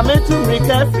Anka metu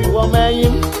mrika free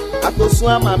womeyim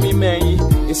Atosua mami meyi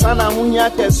Isana hunya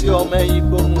kesi ome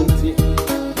ibomunti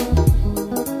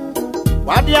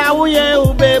Wadi awuye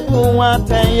ubebu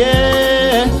watenye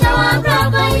Yawa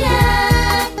braba ye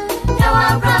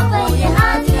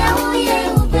Adi awuye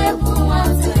ubebu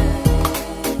watenye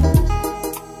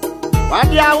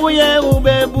Wadi awuye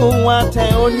ubebu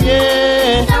watenye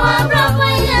Yawa braba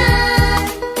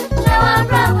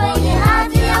ye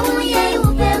Adi awuye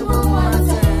ubebu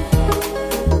watenye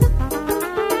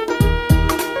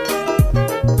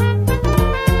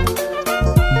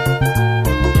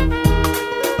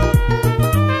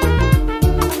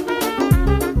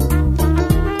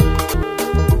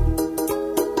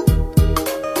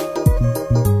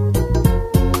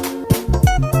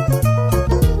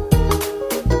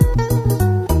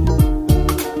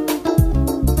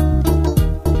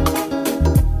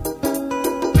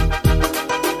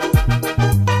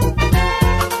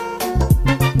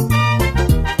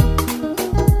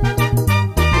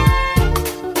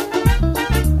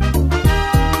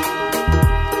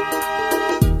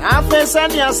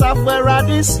Sani asafwe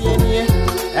radisi enye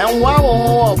Enwa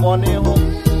woho obone ho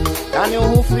Kani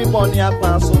ohu free boni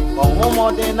akwanso Oho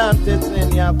mode na tetre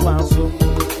ni akwanso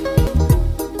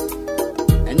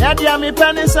Enya dia mi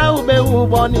peni sa ube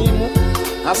uboni mu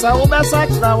Asa ube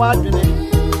sachra wadwene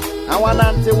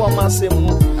Awanante wo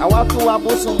masemu Awatu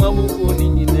waboso mwahuko ni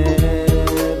nyine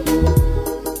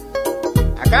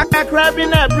Akaka krabi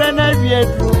na brena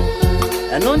wiedru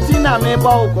Enunti na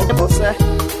meba ukobose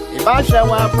Basha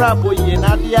wa brabo ye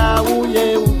nadia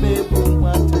uye ubebu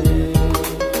wate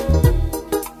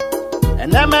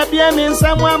Eneme bie mi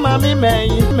nsamwa mami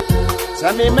meyi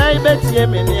Sami meyi betie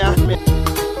menia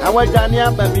Awajani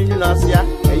aba mi nyunasia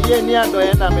Eye ni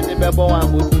adoye na mene bebo wa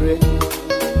mbutre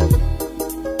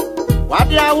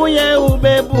Wadia uye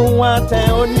ubebu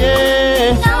wate onye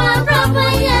Yawa braba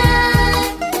ye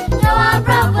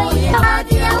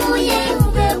Wadia uye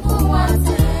ubebu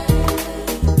wate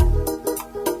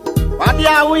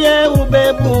Wadia uye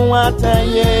ubebu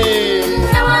watenye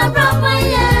Yawa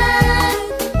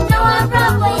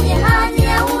braba ye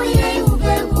Adia uye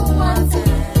ubebu wate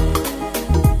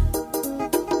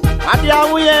Wadia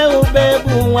uye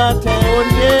ubebu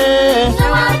watenye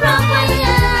Yawa braba ye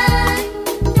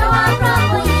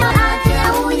Adia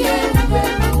uye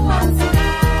ubebu wate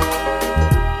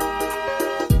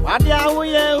Wadia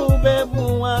uye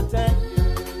ubebu watenye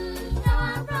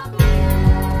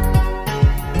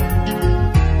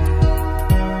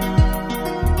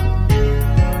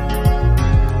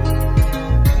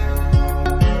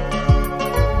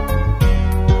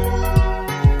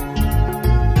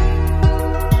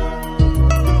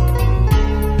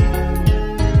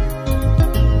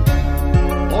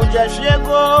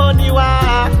Shiego niwa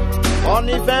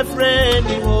oni fefre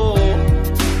ni ho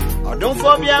odun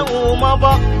phobia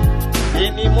umabo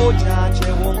eni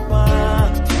mojache wonpa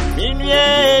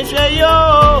minue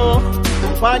sheyo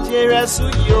kwaje resu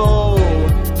yo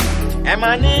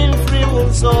emani free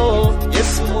unso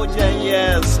yesu moja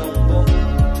yesu bo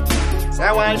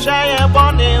sawa shaye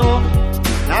bone ho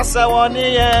na sawoni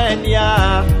ye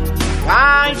nia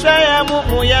wa shaye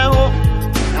mumu ye ho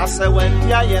na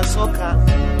sawentia yesoka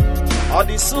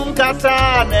Odisum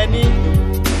kata neni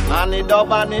Mani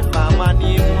doba ni fama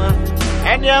ni mwa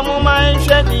Eni amuma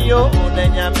enche ni yo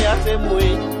Onenya miate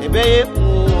mui Ebeye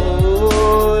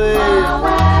mui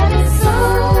Awarisu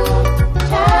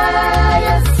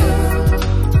Chayasu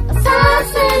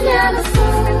Asasinyanasu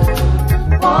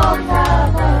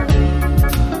Wakavari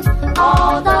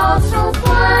Odo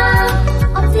Shukwa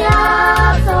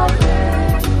Otiatore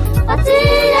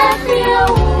Otiye Fiyo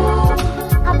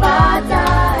Abada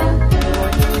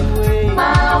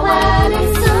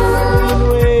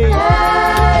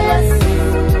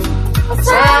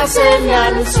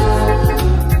Senyanisu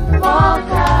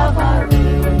Wakavari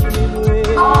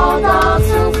All those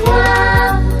who fly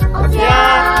On the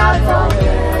other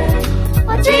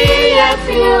Ojiye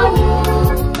fiu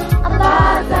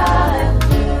Abada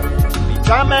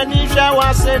Itamenisha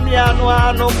wasemianu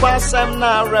anu Pasem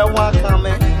na rewa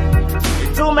kame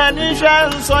Itumenisha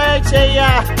nso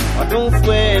echeya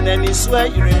Odunfwe neniswe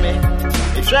irime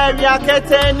Ishevi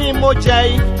akete ni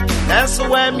mojai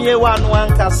Nensu wemye wanu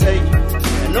ankasei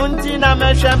Nunti na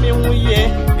mesha mi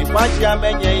huye Mikwaji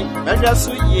amenye Mesha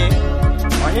suye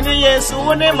Ohini yesu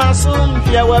une masum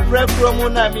Jia wepre kromu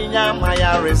na minya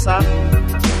mayaresa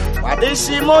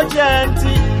Wadishi moja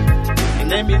enti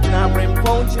Inemi na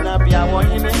brimponchi na biya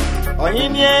ohini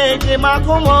Ohini eje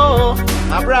makumo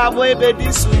Abrabo ebe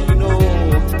disu ino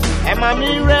Ema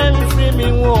mi mfri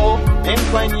mi wo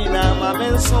Mkwanyi na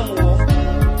mamensumu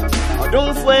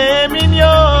Odunfwe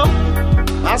minyo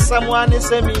Masamwani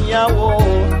semiyawo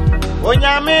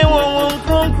Onyame won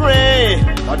kunkre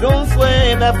don't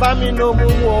fwe me fami no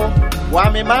mumo. Wa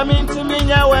me mami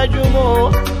ntiminya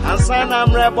wajumo. Ansan am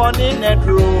rebon in a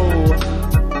dro.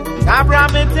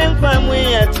 Abra me think when we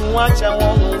had to watch a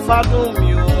woman fadum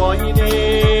you or he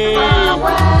did.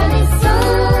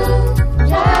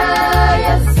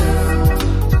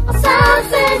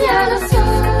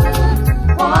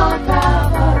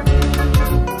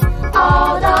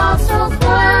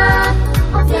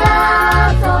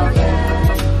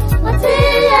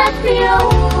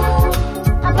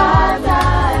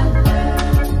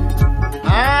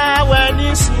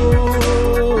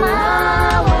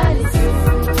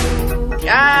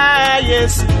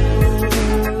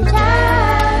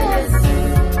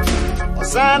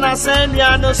 Sana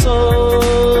senyano so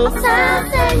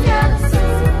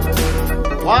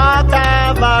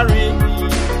Wakabari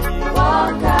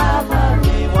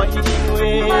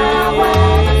Wahiniwe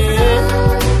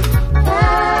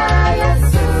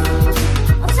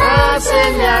Sana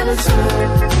senyano so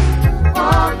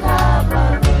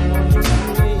Wakabari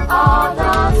all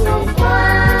those who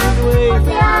find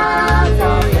the out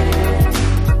of it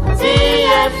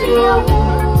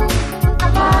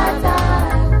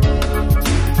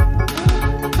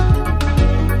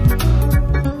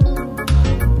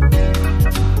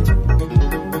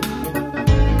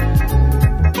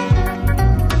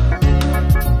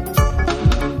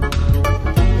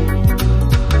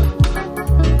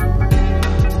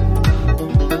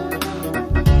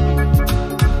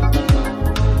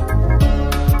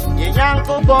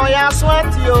boy, I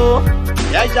sweat you.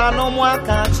 Yeah, no more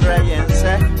country and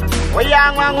say, we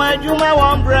young one, you may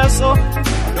want breast.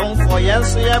 Don't for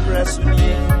yes, your breast.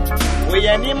 We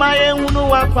any my own who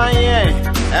are fine,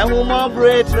 and who more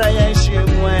bread try and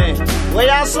shame way. We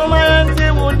are so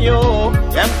many would you,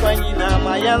 and when you know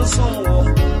my young son.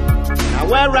 Now,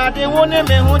 where are they won't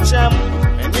name who cham,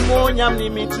 and the more yam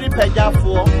me trip a gap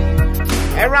for.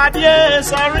 Eradier,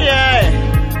 sorry,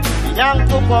 young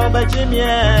couple, but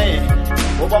Jimmy.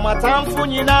 Over my time for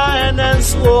Nina and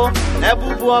so,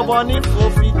 Nebu Bonnie for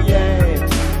Fidie.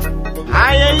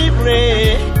 I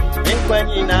pray, and when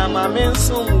you know my men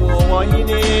soon, or he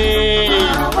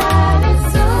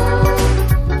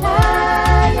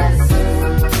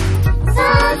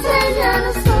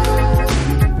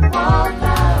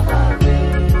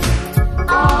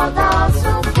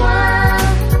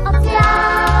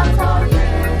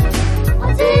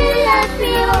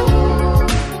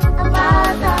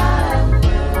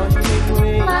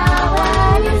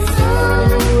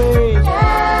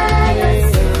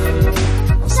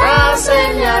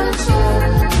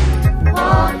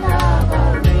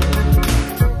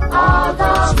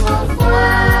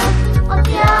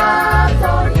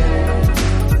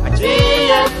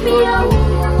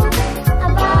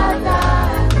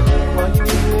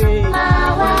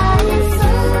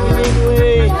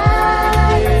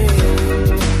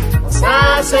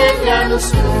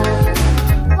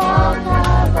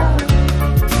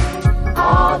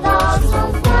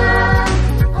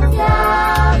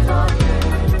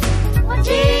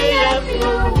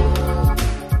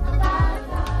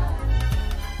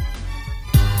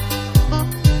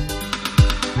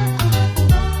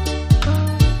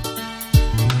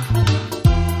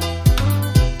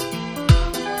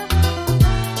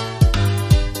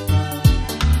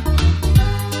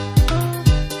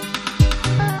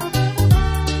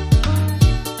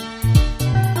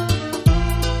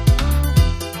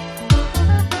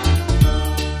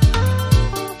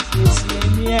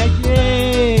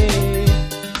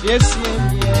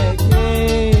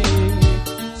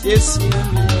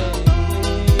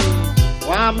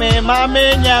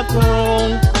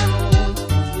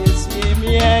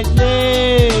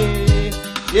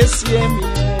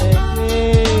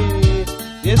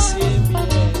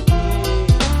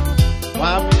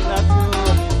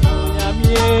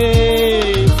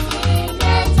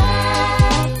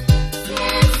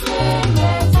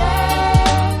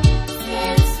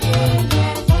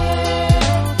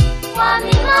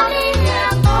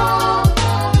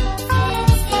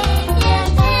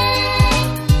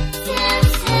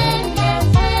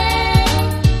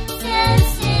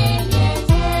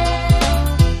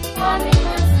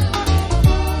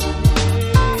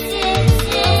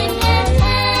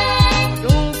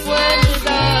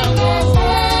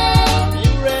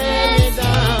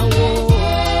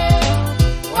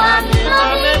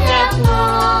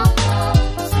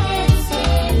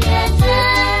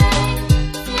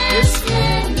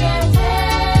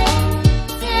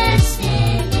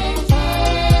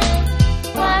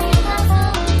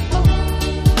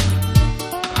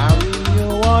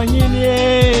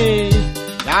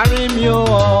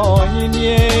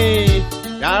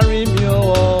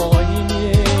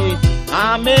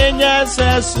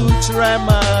se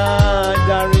sutrema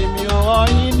darimio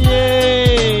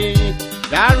ohinie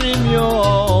darimio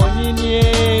ohinie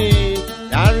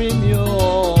darimio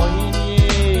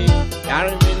ohinie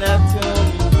dariminato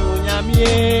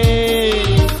nyamie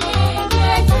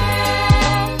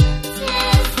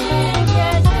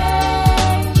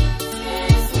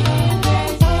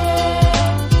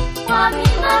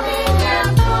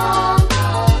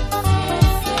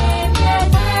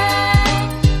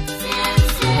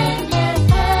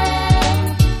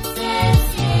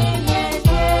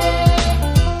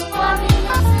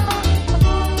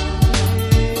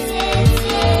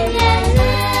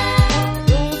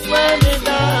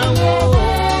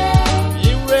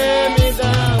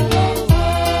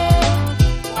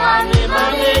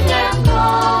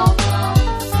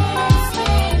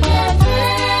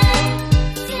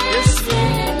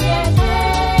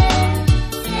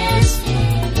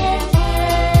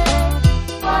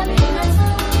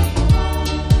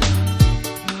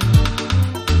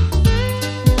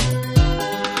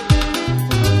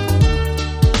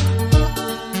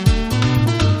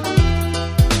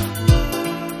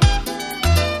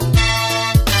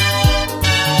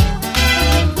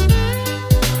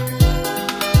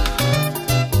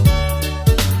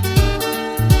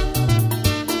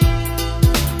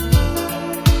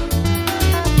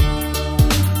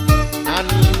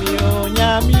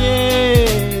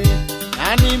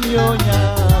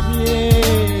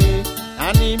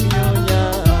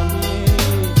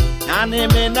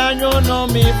No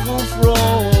me fufro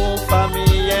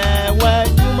famille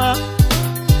wajuma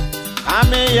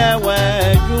famille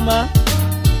wajuma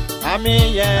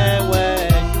famille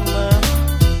wajuma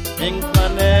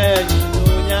enkane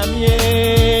nyamie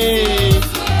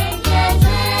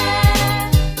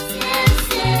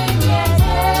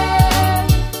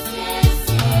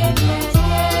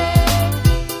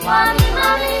Wami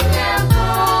mami